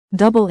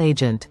Double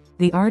agent,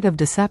 the art of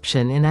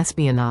deception in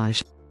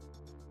espionage.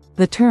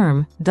 The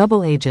term,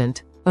 double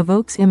agent,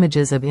 evokes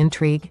images of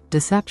intrigue,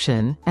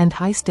 deception, and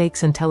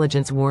high-stakes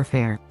intelligence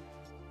warfare.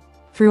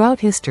 Throughout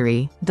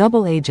history,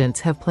 double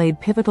agents have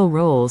played pivotal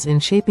roles in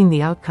shaping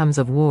the outcomes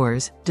of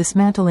wars,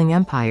 dismantling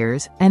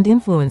empires, and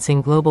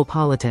influencing global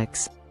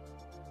politics.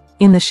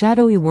 In the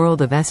shadowy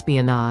world of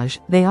espionage,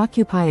 they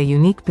occupy a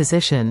unique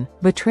position,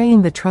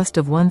 betraying the trust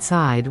of one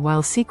side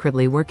while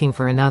secretly working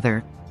for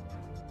another.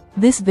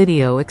 This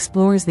video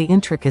explores the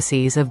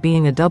intricacies of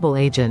being a double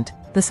agent,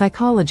 the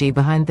psychology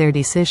behind their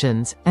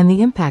decisions, and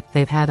the impact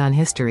they've had on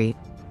history.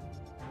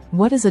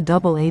 What is a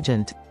double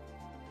agent?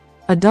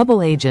 A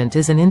double agent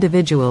is an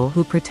individual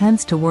who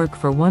pretends to work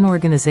for one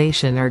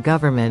organization or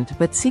government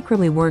but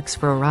secretly works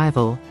for a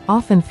rival,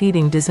 often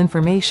feeding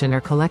disinformation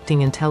or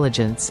collecting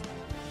intelligence.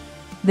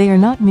 They are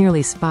not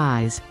merely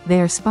spies,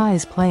 they are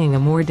spies playing a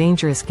more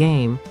dangerous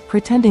game,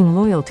 pretending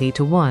loyalty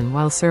to one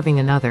while serving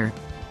another.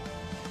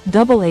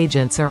 Double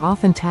agents are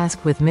often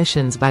tasked with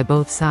missions by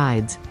both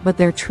sides, but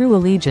their true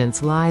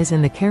allegiance lies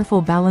in the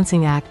careful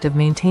balancing act of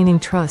maintaining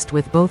trust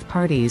with both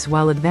parties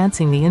while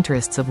advancing the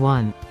interests of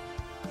one.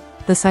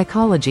 The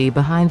psychology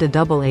behind a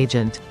double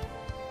agent.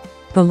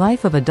 The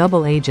life of a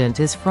double agent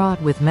is fraught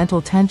with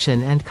mental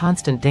tension and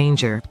constant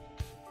danger.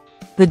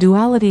 The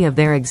duality of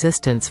their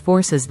existence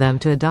forces them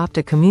to adopt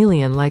a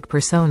chameleon-like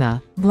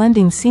persona,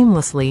 blending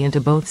seamlessly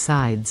into both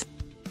sides.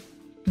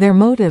 Their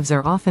motives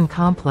are often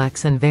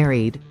complex and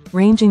varied,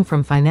 ranging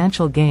from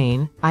financial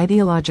gain,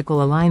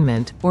 ideological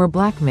alignment, or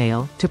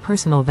blackmail, to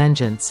personal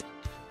vengeance.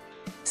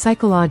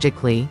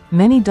 Psychologically,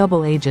 many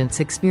double agents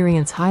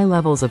experience high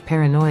levels of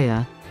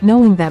paranoia,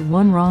 knowing that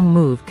one wrong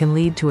move can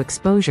lead to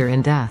exposure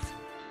and death.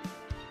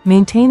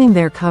 Maintaining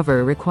their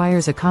cover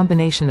requires a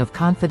combination of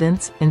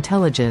confidence,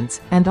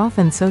 intelligence, and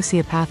often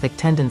sociopathic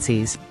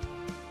tendencies.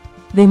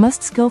 They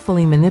must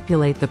skillfully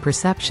manipulate the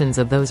perceptions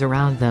of those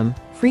around them,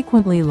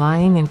 frequently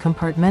lying and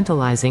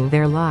compartmentalizing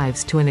their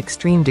lives to an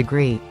extreme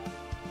degree.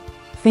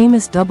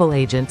 Famous double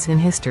agents in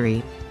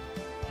history.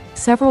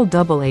 Several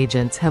double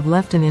agents have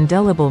left an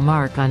indelible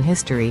mark on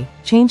history,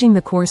 changing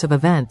the course of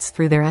events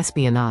through their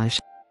espionage.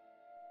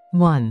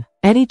 1.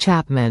 Eddie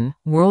Chapman,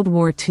 World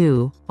War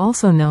II,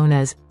 also known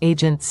as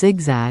Agent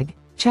Zigzag.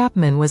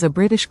 Chapman was a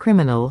British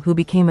criminal who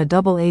became a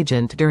double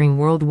agent during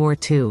World War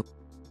II.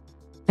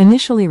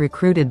 Initially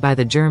recruited by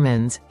the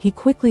Germans, he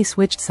quickly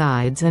switched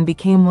sides and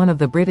became one of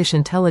the British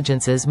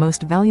intelligence's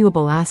most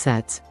valuable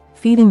assets,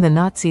 feeding the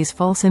Nazis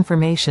false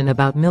information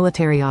about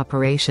military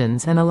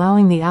operations and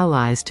allowing the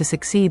Allies to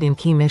succeed in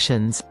key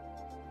missions.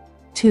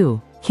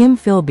 2. Kim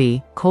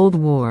Philby, Cold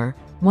War.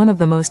 One of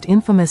the most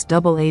infamous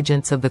double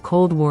agents of the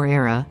Cold War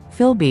era,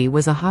 Philby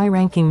was a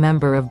high-ranking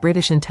member of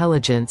British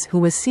intelligence who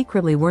was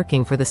secretly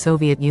working for the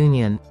Soviet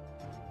Union.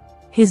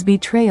 His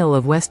betrayal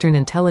of Western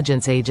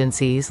intelligence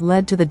agencies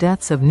led to the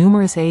deaths of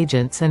numerous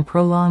agents and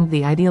prolonged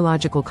the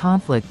ideological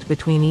conflict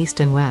between East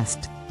and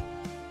West.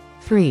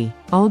 3.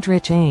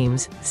 Aldrich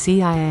Ames,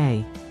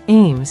 CIA.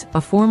 Ames,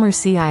 a former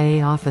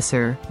CIA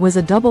officer, was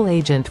a double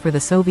agent for the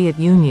Soviet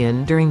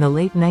Union during the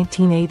late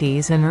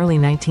 1980s and early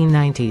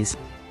 1990s.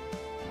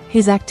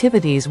 His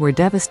activities were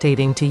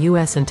devastating to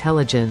U.S.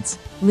 intelligence,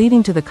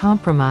 leading to the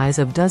compromise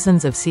of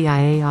dozens of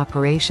CIA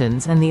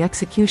operations and the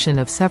execution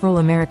of several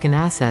American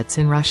assets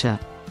in Russia.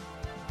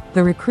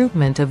 The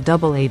recruitment of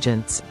double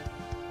agents.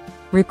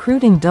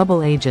 Recruiting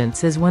double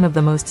agents is one of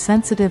the most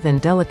sensitive and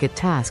delicate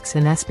tasks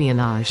in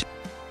espionage.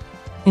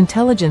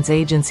 Intelligence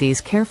agencies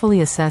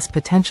carefully assess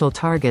potential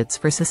targets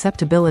for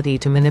susceptibility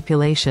to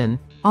manipulation,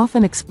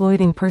 often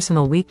exploiting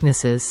personal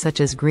weaknesses such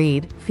as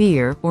greed,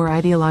 fear, or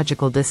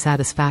ideological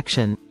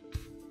dissatisfaction.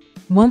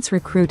 Once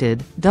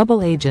recruited,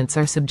 double agents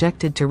are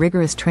subjected to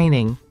rigorous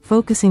training,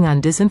 focusing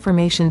on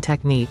disinformation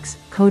techniques,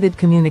 coded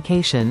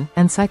communication,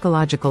 and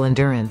psychological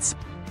endurance.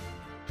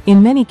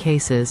 In many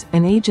cases,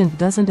 an agent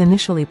doesn't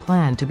initially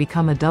plan to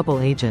become a double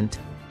agent.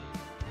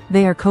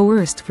 They are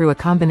coerced through a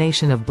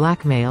combination of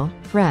blackmail,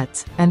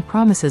 threats, and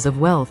promises of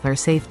wealth or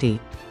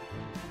safety.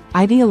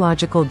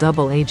 Ideological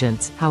double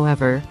agents,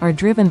 however, are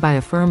driven by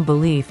a firm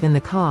belief in the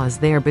cause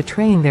they are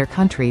betraying their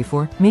country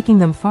for, making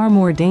them far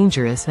more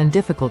dangerous and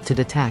difficult to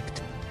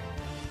detect.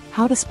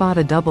 How to spot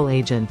a double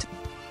agent.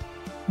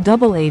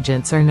 Double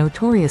agents are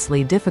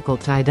notoriously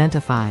difficult to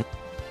identify.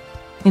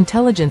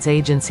 Intelligence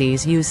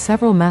agencies use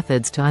several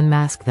methods to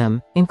unmask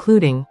them,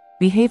 including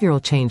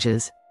behavioral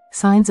changes,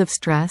 signs of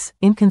stress,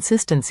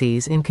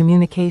 inconsistencies in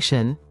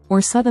communication,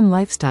 or sudden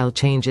lifestyle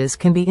changes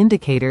can be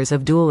indicators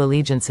of dual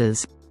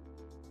allegiances.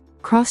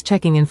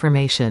 Cross-checking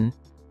information.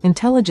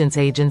 Intelligence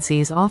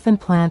agencies often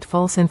plant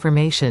false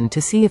information to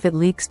see if it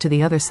leaks to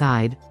the other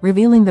side,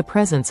 revealing the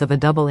presence of a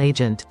double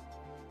agent.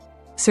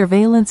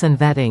 Surveillance and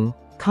vetting.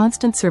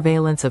 Constant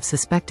surveillance of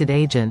suspected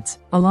agents,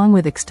 along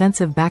with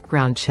extensive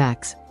background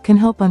checks, can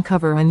help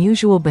uncover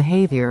unusual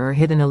behavior or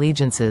hidden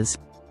allegiances.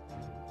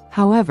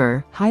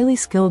 However, highly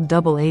skilled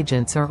double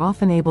agents are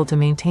often able to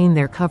maintain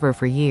their cover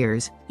for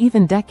years,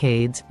 even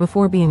decades,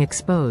 before being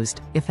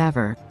exposed, if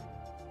ever.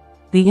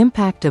 The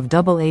impact of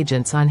double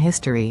agents on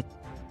history.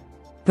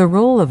 The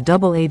role of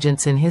double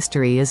agents in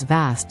history is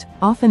vast,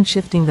 often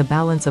shifting the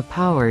balance of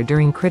power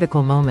during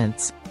critical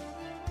moments.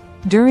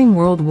 During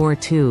World War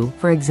II,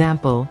 for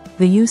example,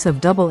 the use of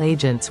double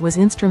agents was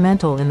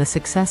instrumental in the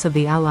success of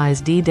the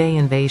Allies' D-Day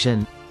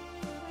invasion.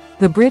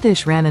 The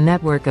British ran a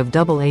network of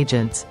double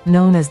agents,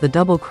 known as the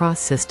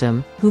double-cross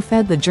system, who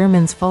fed the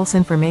Germans false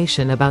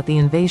information about the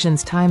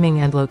invasion's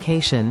timing and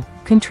location,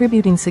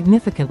 contributing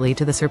significantly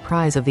to the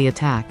surprise of the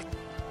attack.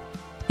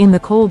 In the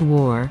Cold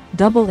War,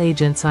 double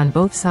agents on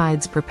both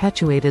sides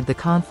perpetuated the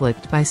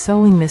conflict by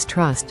sowing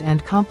mistrust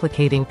and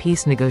complicating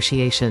peace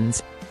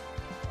negotiations.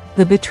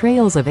 The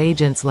betrayals of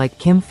agents like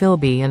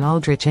Philby and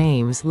Aldrich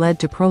Ames led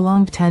to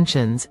prolonged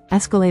tensions,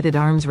 escalated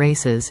arms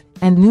races,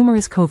 and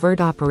numerous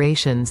covert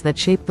operations that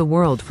shaped the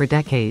world for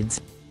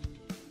decades.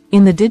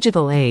 In the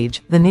digital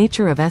age, the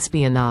nature of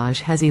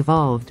espionage has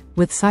evolved,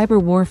 with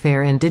cyber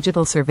warfare and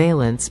digital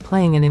surveillance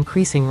playing an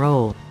increasing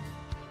role.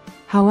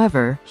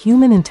 However,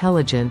 human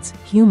intelligence,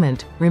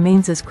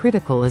 remains as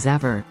critical as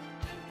ever.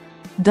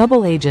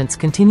 Double agents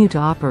continue to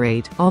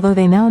operate, although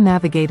they now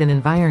navigate an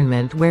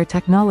environment where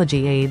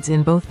technology aids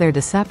in both their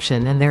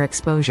deception and their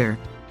exposure.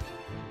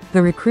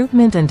 The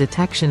recruitment and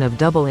detection of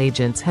double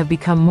agents have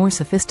become more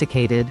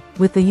sophisticated,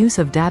 with the use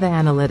of data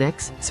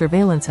analytics,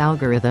 surveillance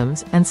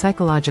algorithms, and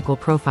psychological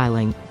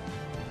profiling.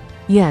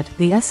 Yet,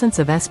 the essence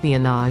of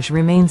espionage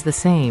remains the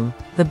same: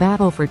 the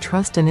battle for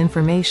trust and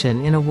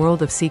information in a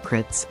world of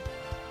secrets.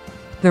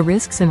 The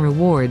risks and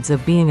rewards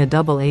of being a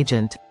double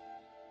agent.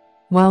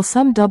 While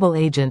some double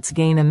agents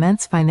gain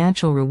immense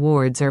financial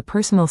rewards or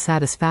personal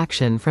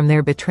satisfaction from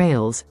their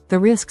betrayals, the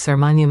risks are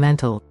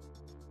monumental.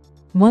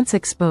 Once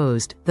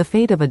exposed, the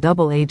fate of a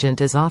double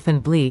agent is often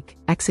bleak: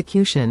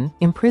 execution,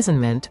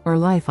 imprisonment, or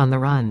life on the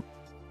run.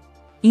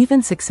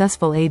 Even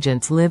successful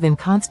agents live in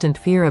constant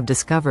fear of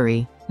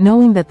discovery,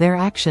 knowing that their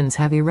actions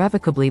have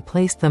irrevocably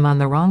placed them on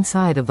the wrong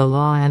side of the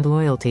law and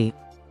loyalty.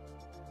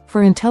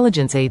 For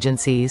intelligence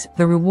agencies,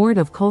 the reward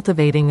of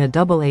cultivating a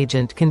double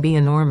agent can be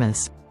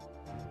enormous.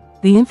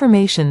 The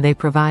information they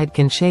provide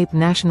can shape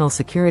national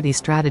security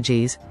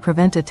strategies,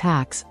 prevent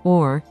attacks,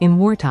 or, in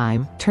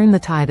wartime, turn the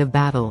tide of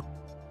battle.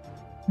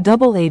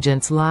 Double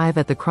agents live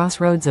at the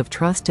crossroads of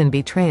trust and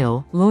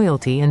betrayal,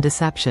 loyalty and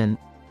deception.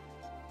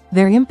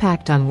 Their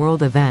impact on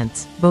world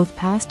events, both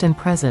past and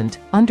present,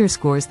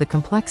 underscores the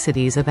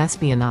complexities of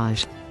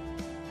espionage.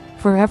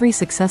 For every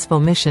successful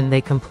mission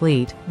they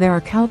complete, there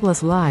are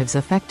countless lives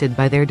affected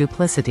by their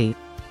duplicity.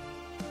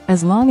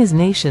 As long as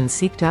nations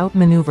seek to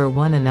outmaneuver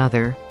one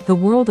another, the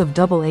world of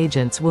double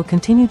agents will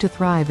continue to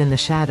thrive in the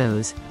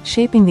shadows,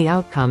 shaping the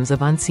outcomes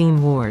of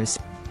unseen wars.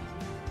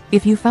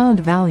 If you found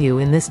value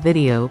in this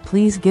video,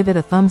 please give it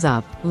a thumbs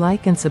up,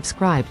 like and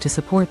subscribe to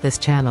support this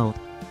channel.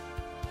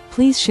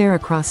 Please share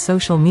across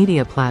social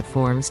media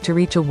platforms to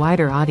reach a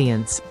wider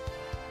audience.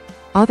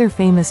 Other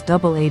famous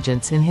double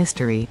agents in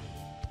history.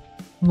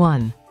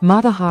 1.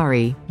 Mata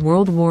Hari,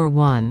 World War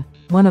I,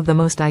 one of the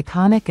most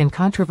iconic and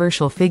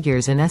controversial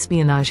figures in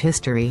espionage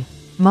history.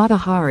 Mata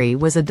Hari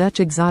was a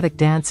Dutch exotic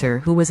dancer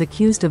who was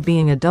accused of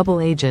being a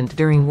double agent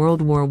during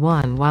World War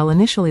I. While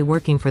initially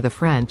working for the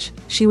French,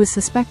 she was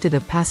suspected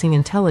of passing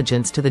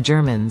intelligence to the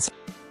Germans.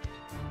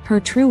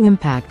 Her true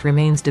impact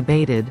remains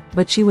debated,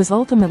 but she was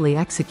ultimately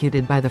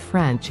executed by the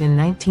French in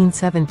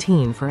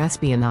 1917 for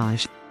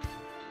espionage.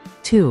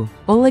 2.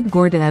 Oleg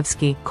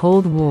Gordievsky,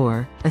 Cold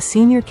War, a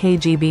senior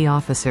KGB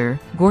officer.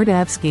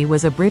 Gordievsky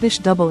was a British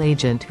double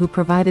agent who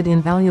provided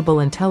invaluable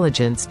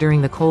intelligence during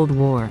the Cold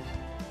War.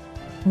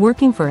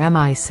 Working for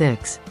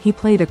MI6, he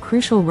played a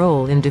crucial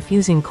role in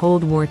diffusing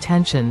Cold War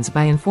tensions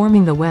by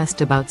informing the West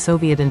about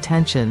Soviet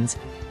intentions,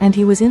 and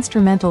he was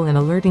instrumental in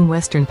alerting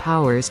Western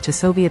powers to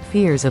Soviet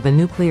fears of a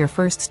nuclear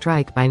first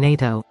strike by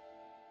NATO.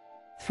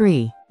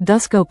 3.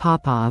 Duško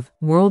Popov,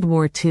 World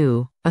War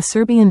II, a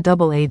Serbian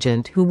double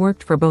agent who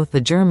worked for both the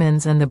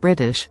Germans and the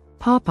British.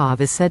 Popov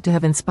is said to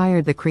have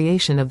inspired the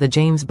creation of the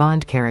James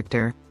Bond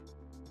character.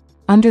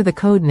 Under the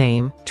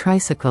codename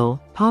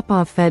Tricycle,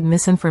 Popov fed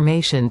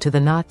misinformation to the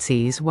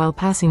Nazis while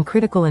passing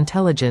critical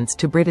intelligence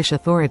to British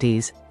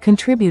authorities,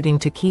 contributing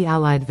to key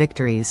Allied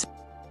victories.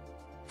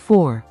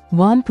 4.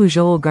 Juan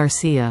Pujol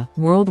Garcia,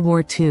 World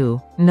War II,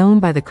 known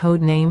by the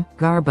codename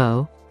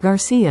Garbo,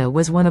 Garcia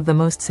was one of the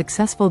most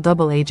successful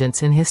double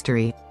agents in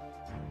history.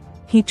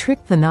 He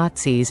tricked the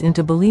Nazis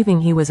into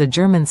believing he was a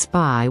German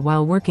spy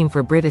while working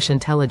for British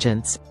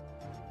intelligence.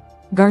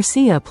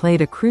 Garcia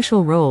played a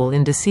crucial role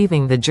in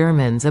deceiving the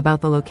Germans about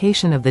the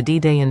location of the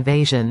D-Day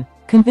invasion,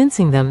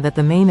 convincing them that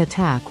the main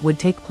attack would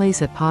take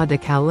place at Pas de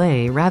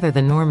Calais rather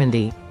than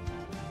Normandy.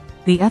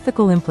 The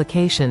ethical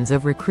implications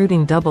of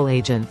recruiting double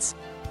agents.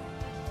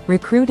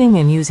 Recruiting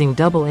and using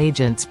double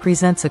agents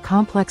presents a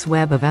complex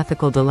web of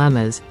ethical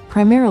dilemmas,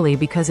 primarily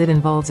because it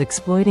involves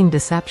exploiting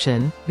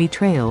deception,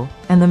 betrayal,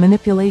 and the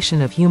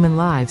manipulation of human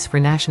lives for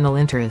national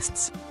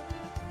interests.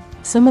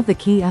 Some of the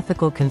key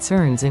ethical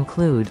concerns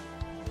include: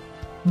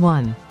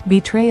 1.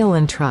 Betrayal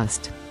and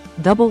trust.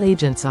 Double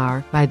agents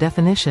are, by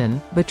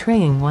definition,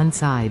 betraying one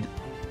side.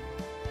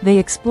 They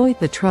exploit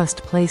the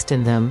trust placed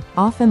in them,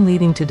 often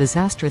leading to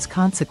disastrous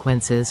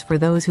consequences for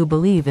those who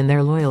believe in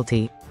their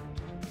loyalty.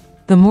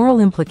 The moral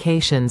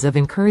implications of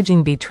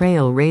encouraging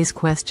betrayal raise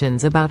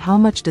questions about how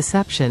much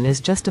deception is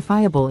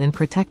justifiable in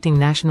protecting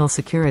national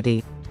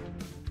security.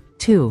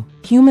 2.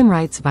 Human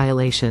rights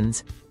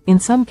violations. In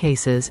some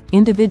cases,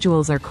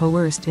 individuals are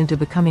coerced into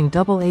becoming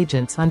double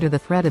agents under the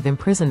threat of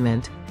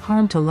imprisonment,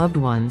 harm to loved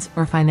ones,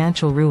 or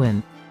financial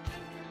ruin.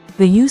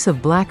 The use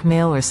of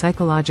blackmail or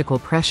psychological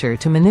pressure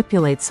to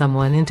manipulate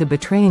someone into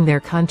betraying their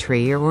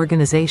country or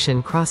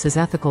organization crosses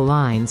ethical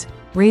lines,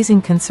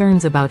 raising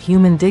concerns about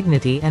human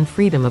dignity and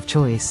freedom of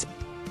choice.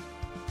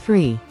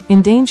 3.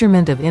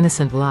 Endangerment of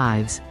innocent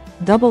lives.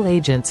 Double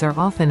agents are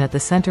often at the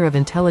center of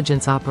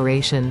intelligence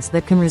operations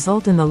that can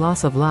result in the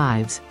loss of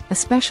lives,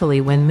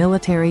 especially when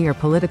military or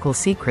political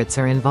secrets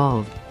are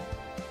involved.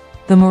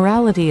 The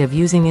morality of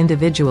using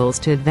individuals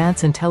to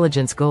advance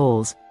intelligence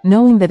goals,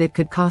 knowing that it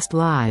could cost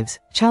lives,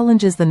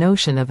 challenges the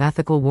notion of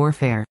ethical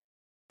warfare.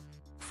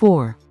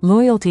 4.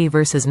 Loyalty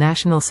versus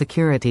national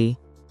security.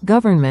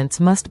 Governments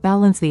must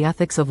balance the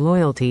ethics of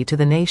loyalty to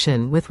the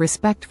nation with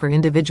respect for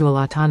individual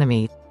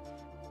autonomy.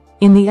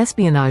 In the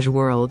espionage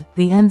world,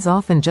 the ends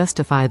often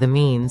justify the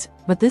means,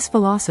 but this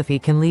philosophy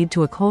can lead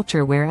to a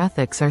culture where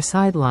ethics are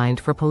sidelined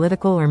for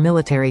political or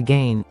military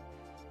gain.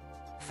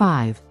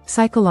 5.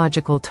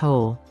 Psychological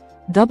toll.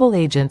 Double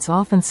agents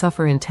often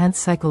suffer intense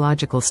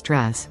psychological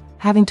stress,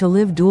 having to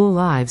live dual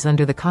lives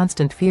under the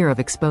constant fear of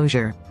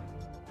exposure.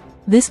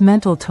 This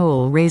mental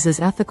toll raises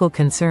ethical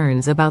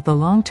concerns about the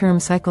long-term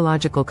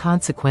psychological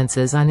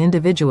consequences on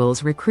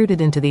individuals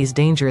recruited into these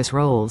dangerous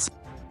roles.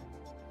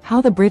 How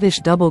the British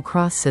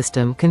double-cross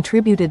system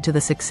contributed to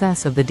the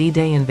success of the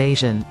D-Day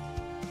invasion.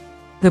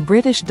 The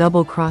British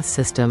double-cross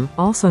system,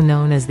 also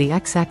known as the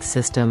XX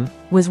system,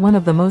 was one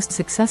of the most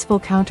successful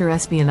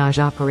counter-espionage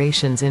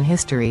operations in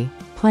history,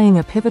 playing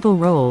a pivotal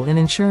role in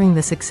ensuring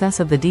the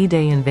success of the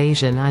D-Day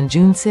invasion on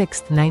June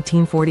 6,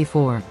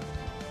 1944.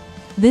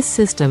 This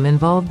system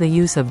involved the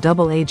use of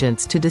double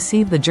agents to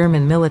deceive the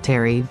German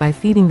military by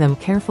feeding them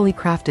carefully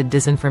crafted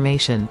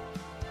disinformation.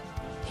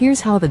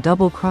 Here's how the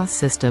double-cross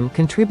system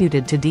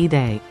contributed to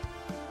D-Day.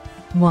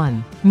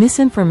 1.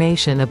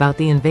 Misinformation about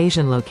the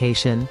invasion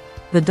location.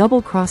 The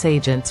double-cross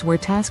agents were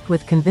tasked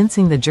with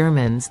convincing the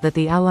Germans that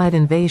the Allied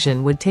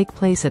invasion would take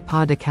place at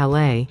Pas de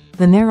Calais,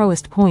 the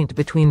narrowest point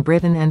between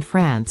Britain and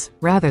France,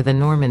 rather than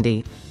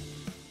Normandy.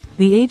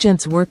 The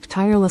agents worked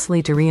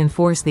tirelessly to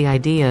reinforce the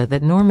idea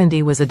that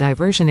Normandy was a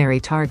diversionary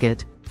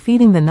target,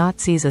 feeding the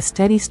Nazis a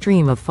steady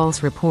stream of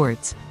false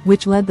reports,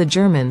 which led the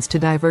Germans to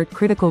divert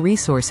critical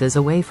resources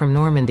away from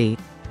Normandy.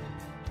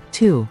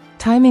 2.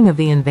 Timing of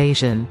the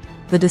invasion.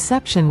 The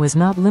deception was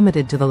not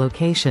limited to the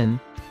location.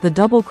 The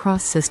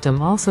double-cross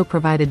system also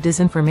provided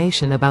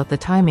disinformation about the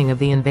timing of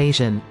the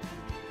invasion.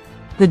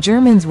 The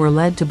Germans were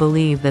led to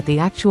believe that the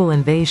actual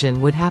invasion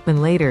would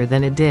happen later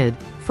than it did,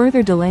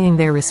 further delaying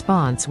their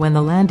response when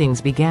the landings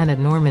began at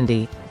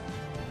Normandy.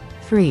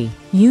 3.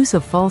 Use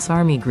of false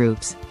army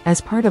groups.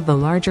 As part of the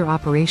larger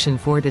Operation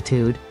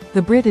Fortitude,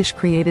 the British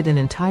created an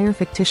entire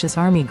fictitious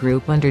army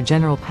group under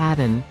General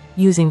Patton,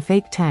 using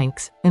fake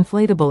tanks,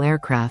 inflatable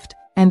aircraft,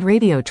 and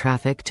radio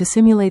traffic to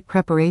simulate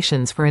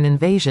preparations for an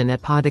invasion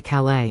at Pas de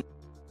Calais.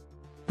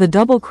 The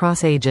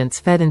double-cross agents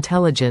fed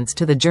intelligence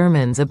to the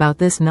Germans about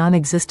this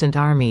non-existent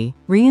army,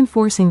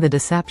 reinforcing the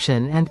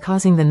deception and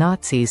causing the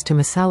Nazis to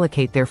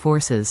misallocate their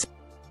forces.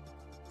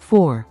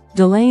 4.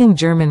 Delaying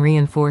German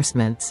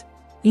reinforcements.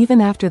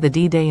 Even after the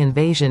D-Day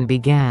invasion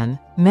began,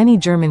 many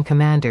German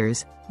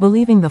commanders,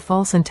 believing the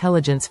false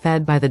intelligence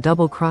fed by the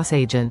double-cross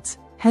agents,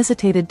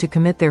 hesitated to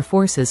commit their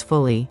forces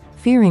fully,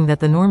 fearing that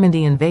the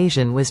Normandy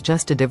invasion was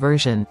just a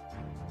diversion.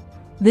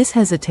 This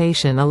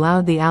hesitation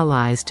allowed the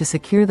Allies to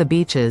secure the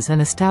beaches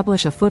and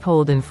establish a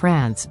foothold in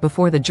France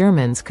before the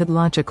Germans could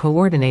launch a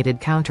coordinated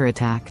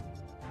counterattack.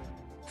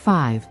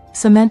 5.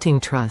 Cementing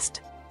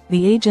trust.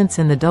 The agents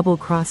in the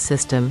double-cross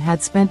system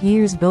had spent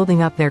years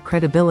building up their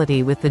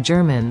credibility with the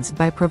Germans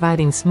by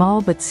providing small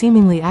but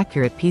seemingly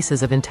accurate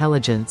pieces of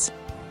intelligence.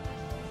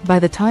 By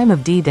the time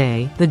of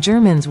D-Day, the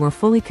Germans were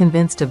fully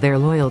convinced of their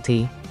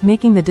loyalty,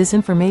 making the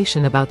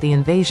disinformation about the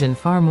invasion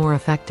far more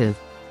effective.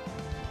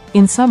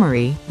 In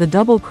summary, the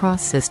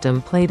double-cross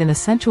system played an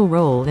essential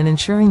role in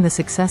ensuring the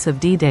success of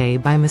D-Day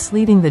by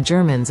misleading the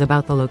Germans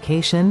about the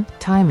location,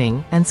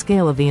 timing, and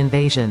scale of the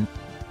invasion.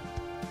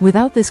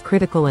 Without this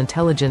critical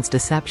intelligence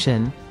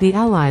deception, the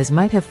Allies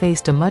might have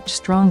faced a much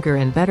stronger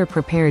and better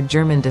prepared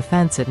German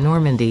defense at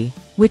Normandy,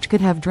 which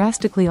could have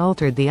drastically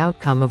altered the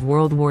outcome of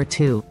World War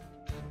II.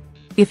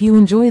 If you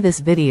enjoy this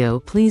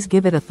video, please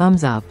give it a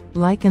thumbs up,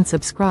 like and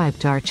subscribe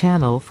to our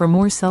channel for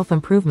more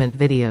self-improvement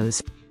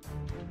videos.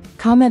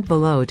 Comment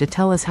below to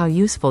tell us how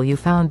useful you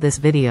found this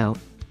video.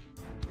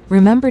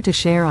 Remember to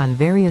share on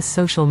various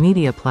social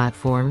media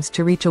platforms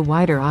to reach a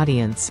wider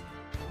audience.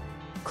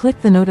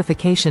 Click the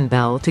notification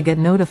bell to get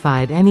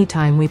notified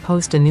anytime we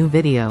post a new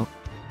video.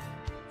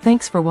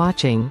 Thanks for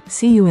watching,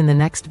 see you in the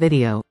next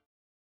video.